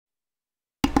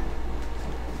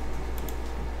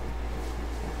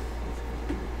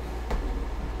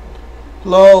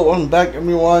Hello, welcome back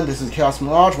everyone, this is Chaos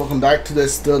Mirage. Welcome back to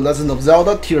the Legend of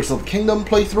Zelda Tears of the Kingdom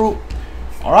playthrough.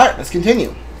 Alright, let's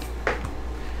continue.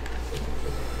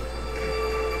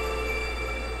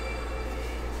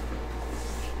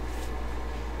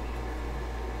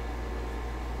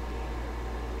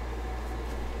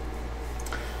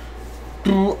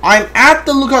 I'm at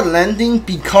the Lookout Landing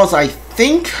because I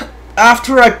think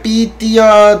after I beat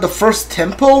the first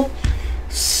temple,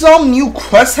 some new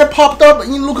quests have popped up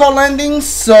in Lookout Landing,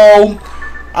 so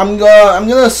I'm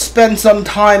gonna spend some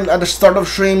time at the start of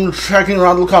stream checking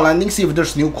around Lookout Landing, see if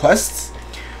there's new quests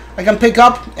I can pick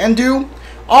up and do.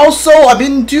 Also, I've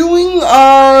been doing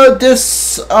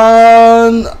this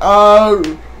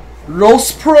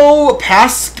Rose Pro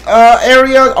Pass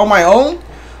area on my own.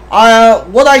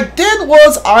 What I did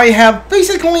was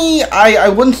I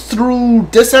went through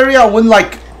this area. I went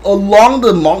like along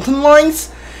the mountain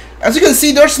lines. As you can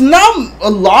see, there's not a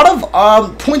lot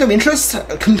of point of interest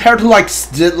compared to like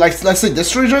let's say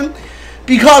this region,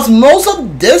 because most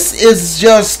of this is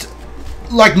just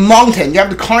like mountain. You have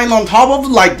to climb on top of,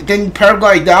 like, then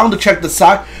paraglide down to check the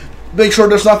side, make sure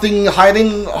there's nothing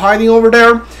hiding over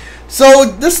there. So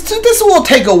this will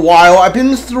take a while. I've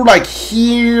been through like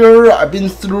here. I've been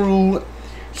through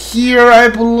here, I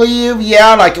believe.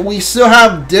 Yeah, like we still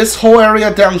have this whole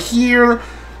area down here.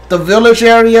 The village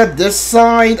area, this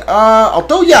side,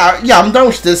 although yeah, I'm done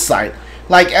with this side.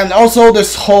 Like, and also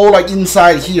this whole like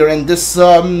inside here, and this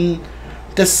last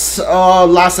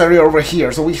area over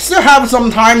here. So we still have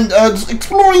some time.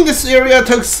 Exploring this area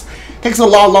takes a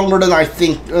lot longer than I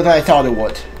thought it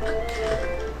would.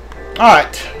 All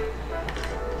right.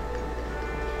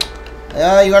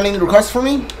 You got any requests for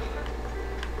me?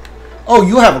 Oh,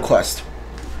 you have a quest.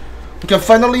 We can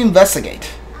finally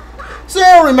investigate.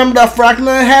 So, remember that fragment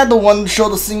I had, the one that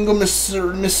showed the single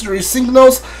mystery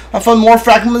signals? I found more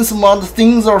fragments among the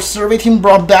things our survey team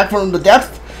brought back from the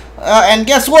depth. And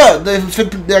guess what?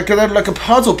 They're connected like a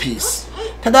puzzle piece.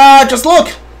 Ta-da! Just look!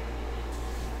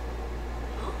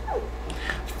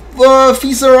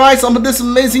 Feast our eyes on this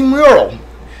amazing mural.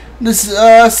 This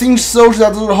seems so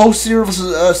that the whole series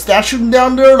of statue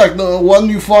down there, like the one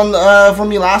you found for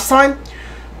me last time.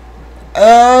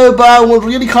 But what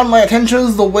really caught my attention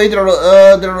is the way they're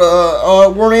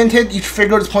oriented. Each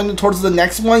figure is pointed towards the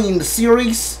next one in the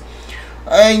series.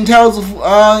 Until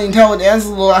it ends,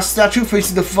 the last statue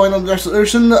facing the final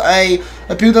destination, a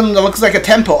building that looks like a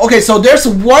temple. Okay, so there's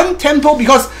one temple,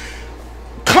 because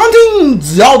counting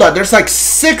Zelda, there's like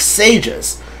 6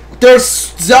 sages.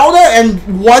 There's Zelda and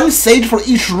 1 sage for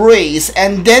each race,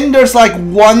 and then there's like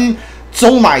 1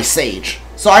 Zonaite sage.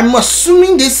 So I'm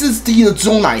assuming this is the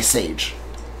Zonaite sage.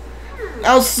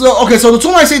 Also, okay, so the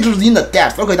Zonaite sage is in the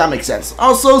depth. Okay, that makes sense.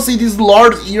 Also, see these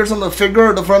large ears on the figure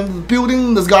at the front of the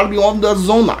building. There's got to be one of the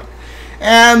Zonaite.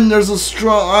 And there's a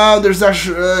strong, there's that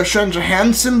strange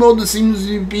hand symbol that seems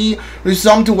to be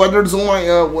resumed to whatever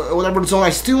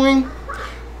Zonaite's doing.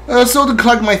 So to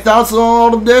collect my thoughts on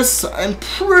all of this, I'm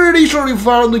pretty sure if you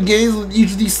follow the gaze of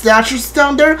each of these statues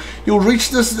down there, you'll reach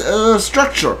this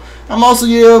structure. I'm also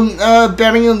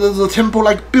betting the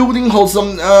temple-like building holds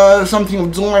something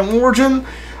of Zonaite origin.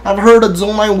 I've heard that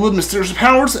Zonaite wield mysterious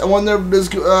powers. I wonder if this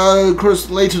could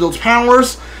relate to those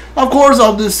powers. Of course,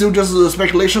 all this is just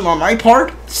speculation on my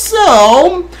part.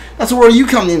 So that's where you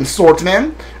come in,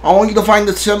 Swordsman. I want you to find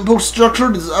the temple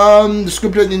structure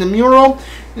described in the mural.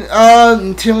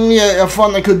 Until I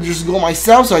found I could just go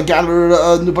myself, so I gathered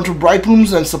a bunch of bright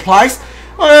blooms and supplies.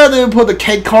 They put a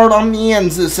cake card on me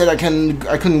and said I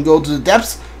couldn't go to the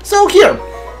depths. So here,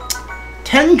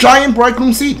 10 giant bright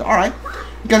bloom seed. All right,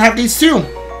 you can have these too.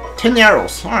 10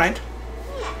 arrows. All right.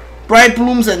 Bright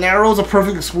blooms and arrows are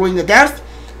perfect exploring the depth.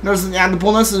 There's an added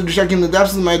bonus to checking the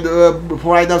depths and might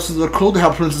provide us with a clue to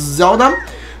help Princess Zelda.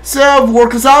 So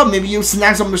work this out. Maybe you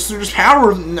snag some mysterious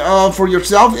power for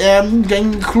yourself and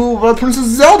gain a clue about Princess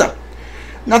Zelda.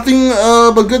 Nothing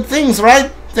but good things,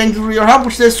 right? Thank you for your help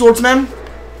with this, Swordsman.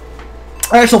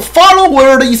 Alright, so follow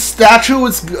where the statue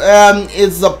is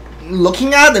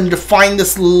looking at, and to find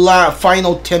this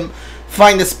final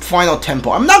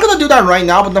temple. I'm not gonna do that right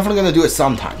now, but definitely gonna do it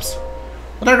sometimes.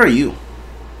 What the heck are you?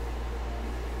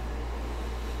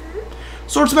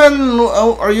 Swordsman,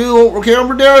 are you okay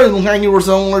over there? It looks like you were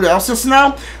somewhere else just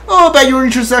now. Oh, I bet you're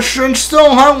interested in that strange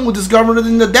stone, huh? We discovered it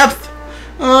in the depth.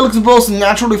 Looks both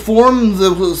naturally formed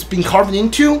that was being carved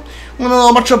into. I don't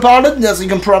know much about it, as you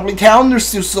can probably tell. There's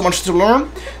still so much to learn.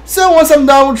 So once I'm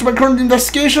done with my current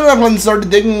investigation, I'm going to start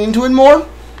digging into it more.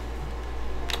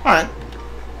 Alright.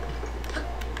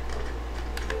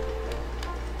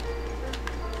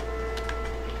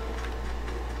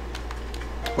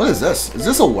 What is this? Is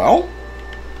this a well?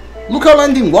 Lookout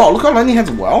Landing well. Lookout Landing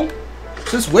has well.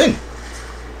 Just win.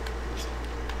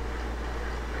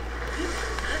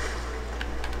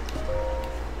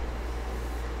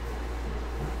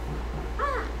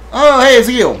 Oh, hey, it's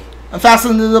you. I'm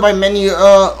fascinated by many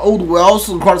old wells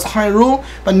across Hyrule,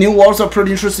 but new wells are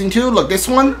pretty interesting too, like this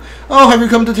one. Oh, have you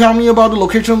come to tell me about the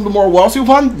location of the more wells you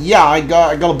found? Yeah, I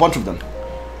got a bunch of them.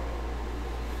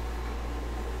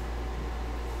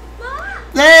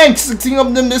 Thanks! 16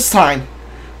 of them this time.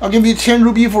 I'll give you 10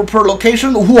 rupees per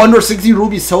location. 160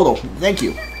 rupees total. Thank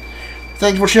you.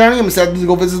 Thank you for sharing. I'm excited to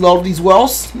go visit all of these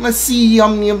wells. Let's see how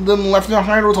many of them left in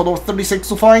Hyrule. Total 36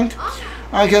 to find.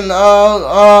 It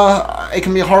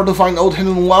can be hard to find old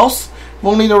hidden wells. If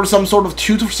only there was some sort of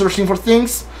tutor searching for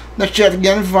things. Let's check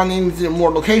again if we find any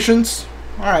more locations.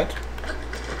 Alright.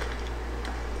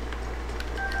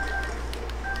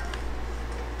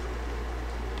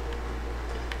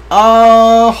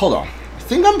 Hold on. I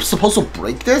think I'm supposed to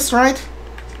break this, right?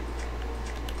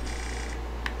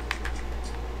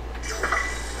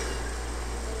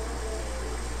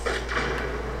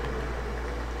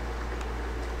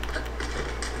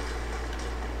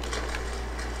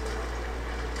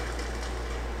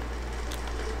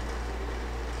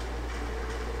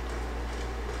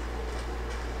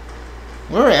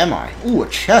 Where am I? Ooh, a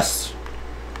chest.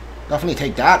 Definitely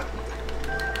take that.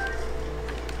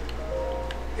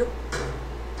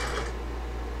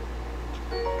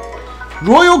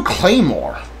 Royal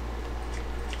Claymore.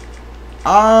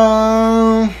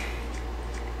 I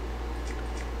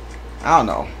don't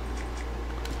know.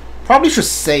 Probably should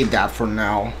save that for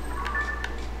now.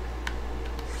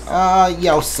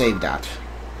 Yeah, I'll save that.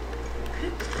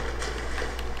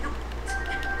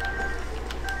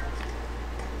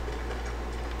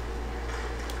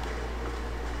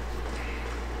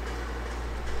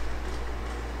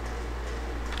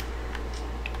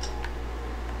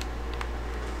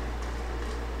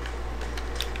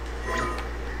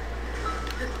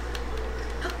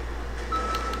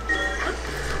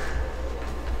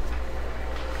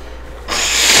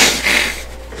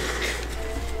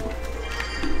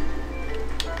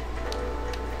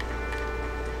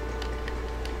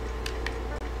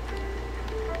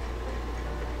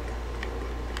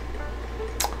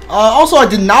 Also, I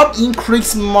did not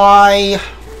increase my...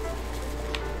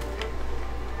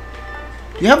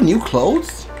 Do you have new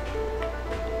clothes?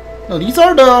 No, these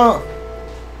are the...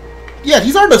 Yeah,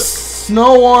 these are the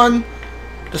snow one,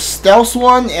 the stealth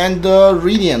one, and the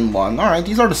radiant one. Alright,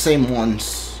 these are the same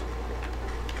ones.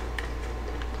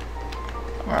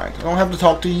 Alright, I don't have to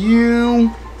talk to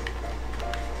you.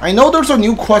 I know there's a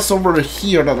new quest over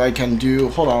here that I can do.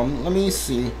 Hold on, let me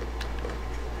see.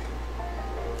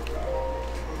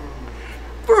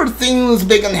 Things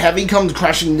big and heavy comes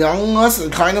crashing down on us. A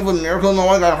kind of a miracle no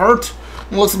one got hurt.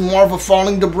 It looks more of a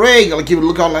falling debris. Gotta keep a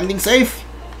lookout landing safe.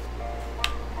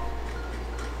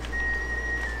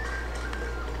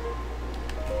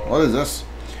 What is this?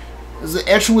 Is it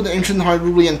etched with ancient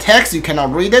Hyrulean text? You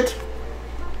cannot read it.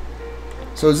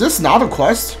 So is this not a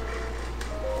quest?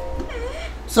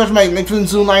 Such magnificent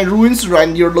Zonaite ruins right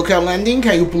near lookout landing.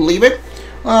 Can you believe it?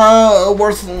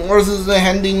 Worse is the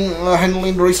handling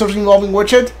the research involving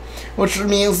Witchet, which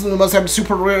means we must have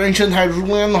super rare ancient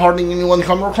Hyrulean hardly anyone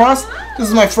come across. This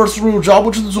is my first real job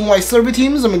with the Zonaite survey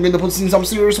teams. I'm going to put in some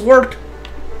serious work.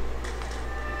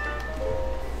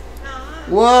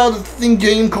 Well, the thing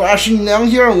came crashing down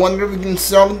here. I wonder if we can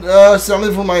sell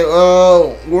it for my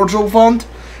wardrobe fund.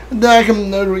 Then I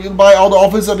can buy all the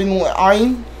office I've been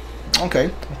eyeing.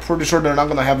 Okay, I'm pretty sure they're not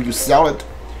going to have you sell it.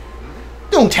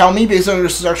 Don't tell me, based on your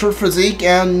structured physique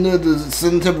and the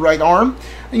sensitive right arm,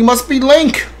 you must be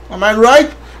Link. Am I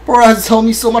right? Bora has told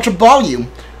me so much about you.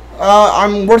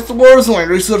 I'm worth the words. My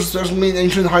research, especially in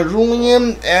ancient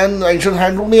Hyrulean and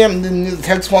the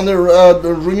text found the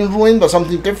ruin, but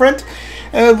something different.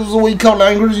 It was a weak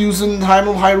language used in the time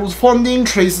of Hyrule's founding.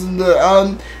 Traces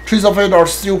of it are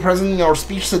still present in our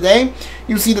speech today.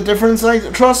 You see the difference, I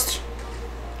trust?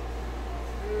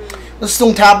 The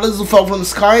stone tablets fell from the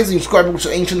skies, inscribed with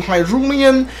ancient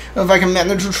Hyrulean. If I can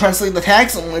manage to translate the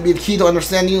text, it might be the key to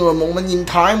understanding a moment in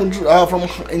time from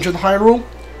ancient Hyrule.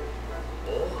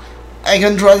 I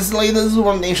can translate this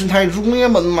from ancient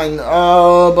Hyrulean, but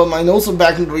my notes are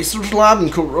back in the research lab in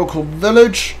Kuroko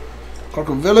Village.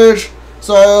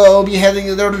 So I'll be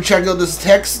heading there to check out this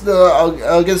text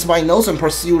against my notes and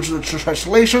proceed with the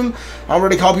translation. I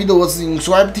already copied what's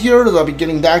inscribed here. I'll be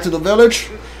getting back to the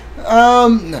village.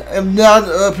 If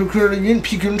not pique your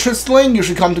interest link, you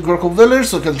should come to Gurkle Village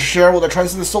so I can share what I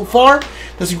translated so far.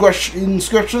 This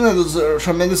inscription has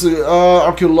tremendous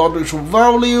archaeological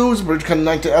values, which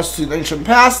connect us to the ancient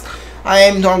past. I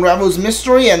aim to unravel this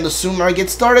mystery, and the sooner I get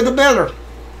started, the better.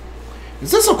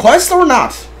 Is this a quest or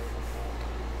not?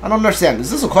 I don't understand. Is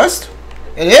this a quest?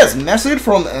 It is. Message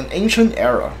from an ancient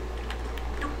era.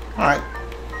 Alright.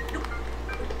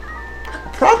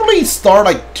 Probably start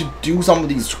like to do some of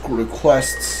these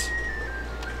requests.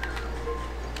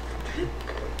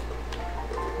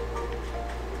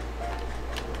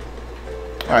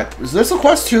 Alright, is this a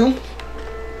quest too?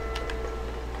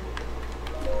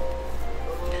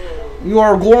 You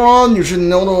are Goron, you should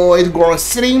know the way to Goron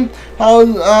City. How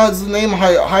is the name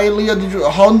Hylia did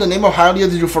you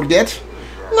did you forget?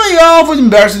 Lay off,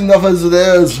 embarrassing enough as it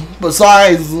is.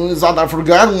 Besides, it's not that I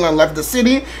forgot when I left the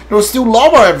city, there was still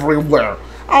lava everywhere.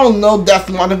 I don't know, Death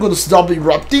Mountain could stop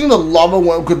erupting, the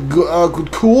lava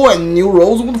could cool and new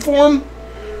roads would form.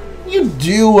 You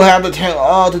do have to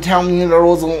tell me there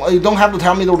was you don't have to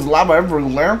tell me there was lava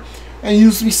everywhere. And it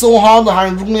used to be so hot the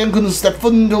Hyrulean couldn't step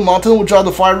foot into a mountain without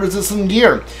the fire-resistant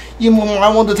gear. Even when I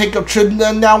wanted to take a trip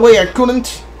that way, I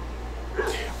couldn't.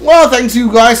 Well, thanks to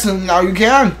you guys, and now you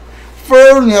can.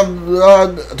 First, you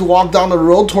have to walk down the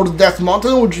road towards Death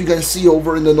Mountain, which you can see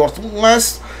over in the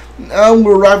northwest. We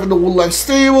arrive at the Woodland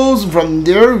Stables. From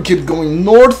there, we keep going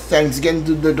north. Thanks again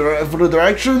to for the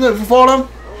direction that we follow.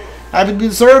 Happy to be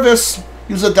of service.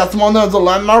 Use the Death Mountain as a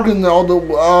landmark, and all the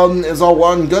is all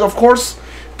well and good, of course.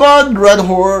 But red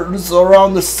hordes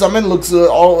around the summit looks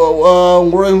worryingly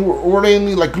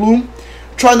like gloom.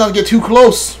 Try not to get too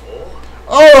close.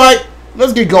 Alright,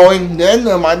 let's get going. Then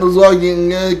might as well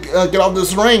get off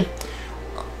this ring.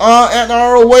 And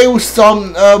our way we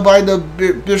stop by the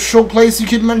bishop place you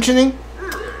keep mentioning.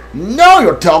 Now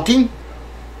you're talking.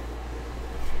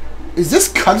 Is this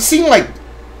cutscene like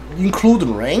include the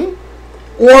ring?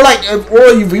 Or like,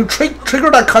 or if you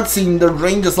trigger that cutscene, the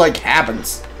ring just like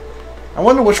happens. I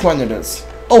wonder which one it is.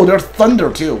 Oh, there's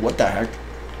thunder too. What the heck?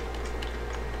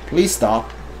 Please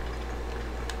stop.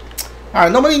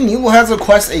 Alright, nobody new has a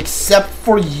quest except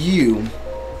for you.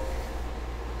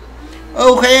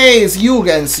 Okay, it's you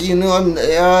again. So you know I'm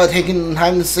taking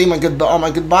time to say my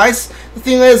goodbyes. The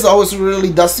thing is, I was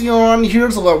really dusty around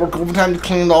here, so I work overtime to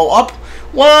clean it all up.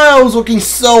 Well, I was working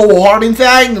so hard, in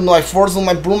fact, and my force on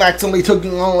my broom accidentally took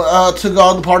out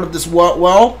the part of this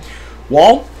wall.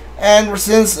 And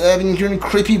since I've been hearing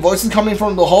creepy voices coming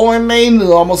from the hole I made, it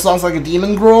almost sounds like a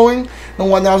demon growing. No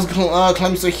one else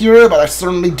claims to hear it, but I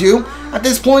certainly do. At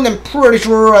this point, I'm pretty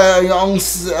sure I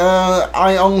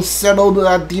unsettled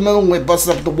that demon when it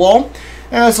busted up the wall.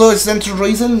 And so it's the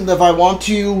reason that if I want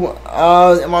to,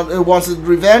 wants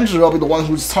revenge, I'll be the one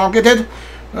who's targeted.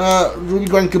 Really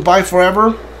going goodbye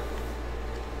forever.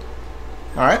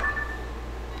 Alright.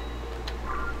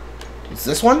 Is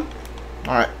this one?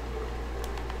 Alright.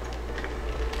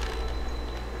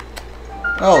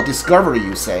 Oh, discovery,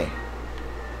 you say?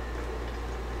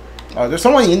 Oh, there's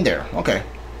someone in there. Okay.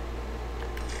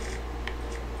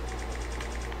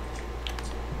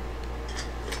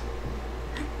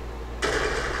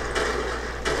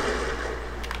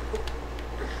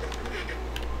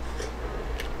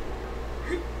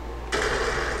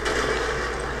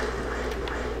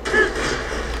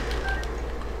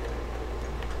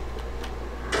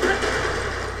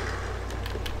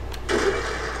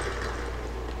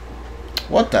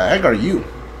 What the heck are you?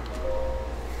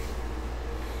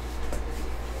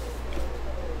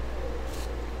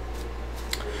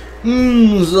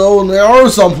 So there are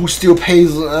some who still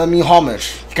pays me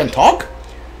homage. You can talk?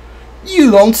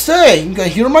 You don't say. You can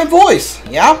hear my voice,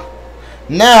 yeah?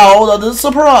 Now that is a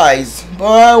surprise.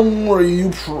 But were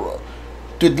you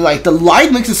did like the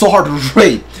light makes it so hard to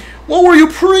read? What were you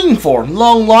praying for?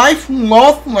 Long life,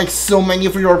 wealth, like so many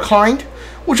of your kind?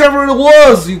 Whichever it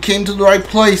was, you came to the right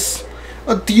place.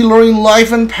 A dealer in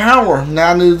life and power.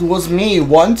 That it was me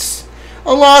once.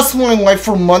 Alas, my life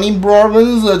for money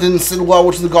bargains didn't sit well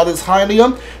with the goddess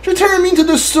Hylia. She turned me into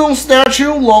the stone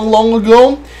statue long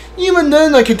ago. Even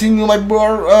then, I continued my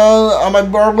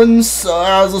bargains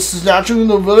as a statue in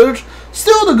the village.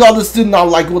 Still, the goddess did not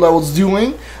like what I was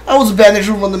doing. I was banished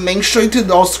from the main street to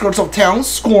the outskirts of town,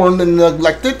 scorned and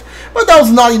neglected. But that was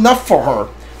not enough for her.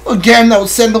 Again, I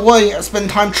was sent away. I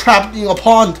spent time trapped in a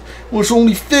pond, which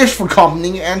only fish for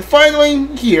company, and finally,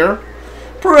 here.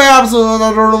 Perhaps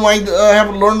another might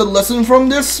have learned a lesson from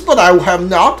this, but I have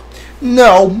not.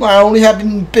 No, I only have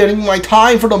been bidding my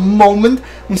time for the moment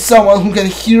when someone who can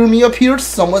hear me appears,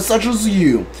 someone such as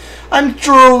you. I'm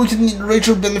sure we can reach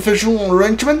a beneficial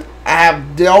arrangement. I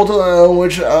have dealt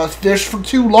with a fish for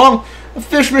too long. A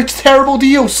fish makes terrible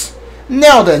deals.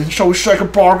 Now then, shall we strike a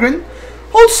bargain?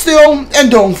 Hold still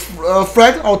and don't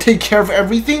fret. I'll take care of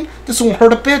everything. This won't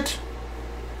hurt a bit.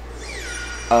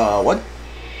 What?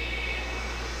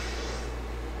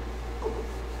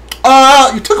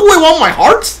 You took away one of my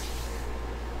hearts?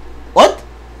 What?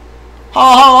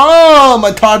 Ha ha ha!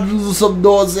 My thoughts of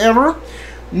those ever.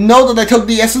 Know that I took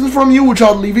the essence from you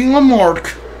without leaving a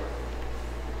mark.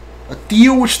 A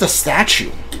deal with the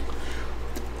statue.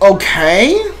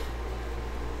 Okay.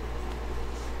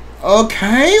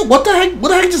 Okay. What the heck? What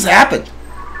the heck just happened?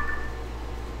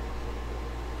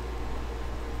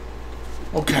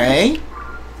 Okay.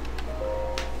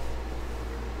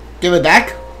 Give it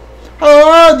back.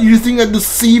 Do you think I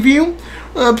deceive you?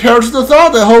 Perish the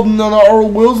thought. I hope none of our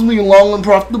wills be a long and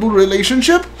profitable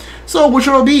relationship. So which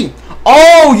will it be?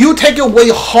 Oh, you take away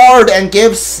heart and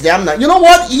give stamina. You know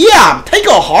what? Yeah, take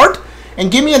a heart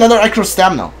and give me another extra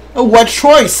stamina. What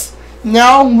choice?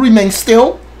 Now remain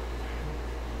still.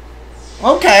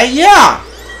 Okay, yeah.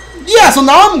 Yeah, so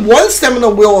now I'm one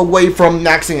stamina wheel away from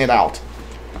maxing it out.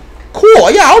 Cool,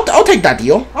 yeah, I'll take that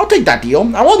deal. I'll take that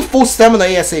deal. I want full stamina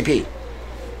ASAP.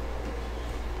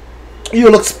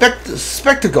 You'll expect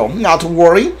spectacle. Not to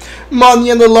worry.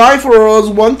 Money and the life are as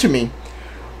one to me.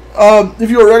 If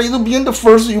you're ready to begin the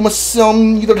first, you must sell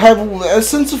me the type of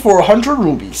essence for 100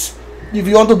 rubies. If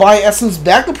you want to buy essence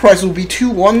back, the price will be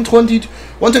 120.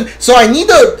 So I need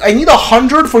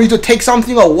 100 for you to take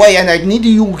something away, and I need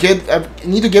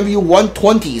to give you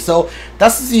 120. So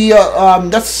that's the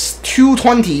that's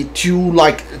 220 to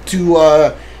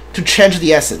change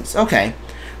the essence. Okay.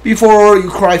 Before you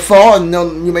cry foul, and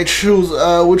you may choose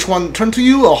which one turn to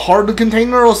you, a hard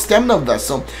container or stamina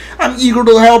vessel. I'm eager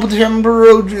to help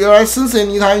temper your essence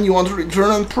anytime you want to return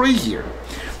and pray here.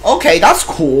 Okay, that's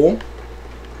cool.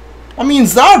 I mean,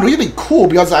 it's not really cool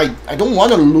because I don't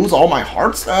want to lose all my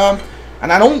hearts. And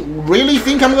I don't really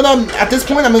think I'm gonna, at this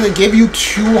point, I'm gonna give you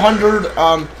 200,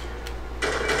 I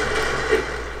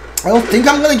don't think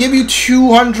I'm gonna give you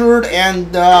 200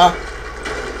 and,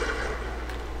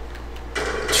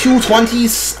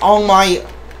 220s on my...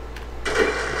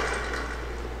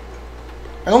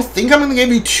 I don't think I'm gonna give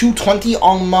you 220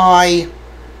 on my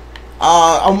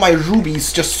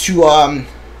rubies just to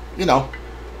you know,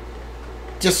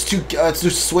 just to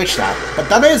switch that. But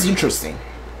that is interesting.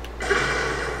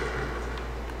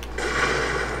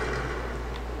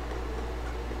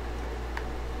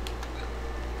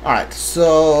 All right,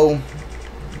 so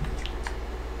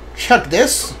check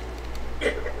this.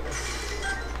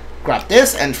 Grab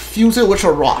this and fuse it with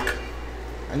a rock.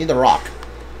 I need a rock.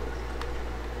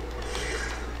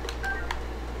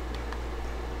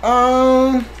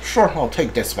 Sure, I'll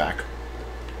take this back.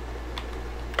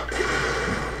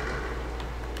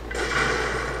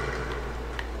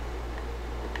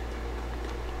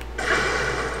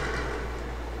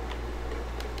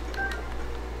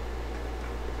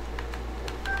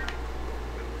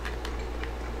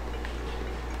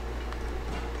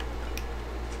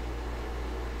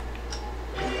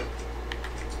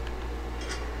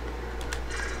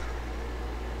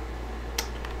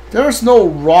 There's no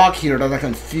rock here that I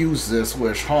can fuse this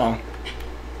with, huh?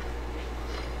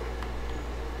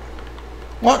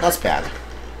 What? That's bad.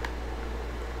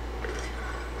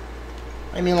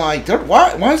 I mean, like,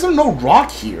 why is there no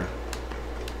rock here?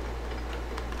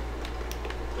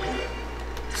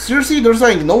 Seriously, there's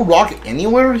like no rock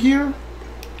anywhere here?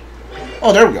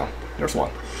 Oh, there we go. There's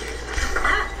one.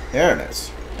 There it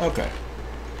is. Okay.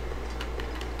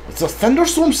 Is the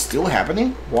thunderstorm still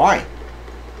happening? Why?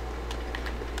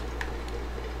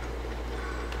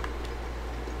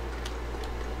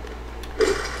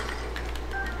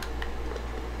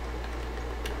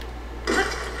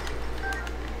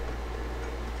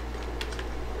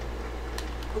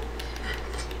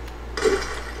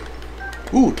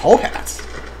 Ooh, toe hats.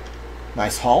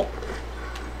 Nice haul.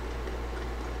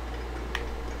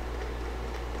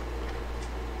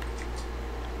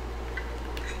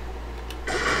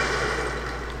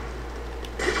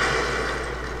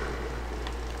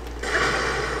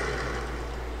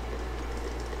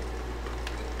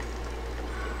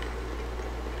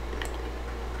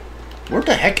 Where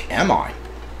the heck am I?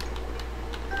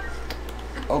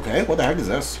 Okay, what the heck is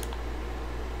this?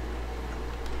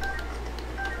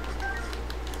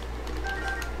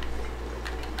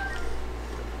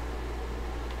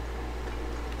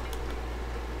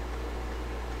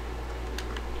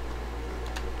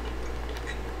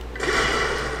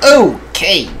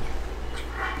 Okay.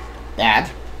 Bad.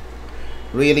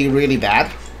 Really, really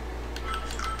bad.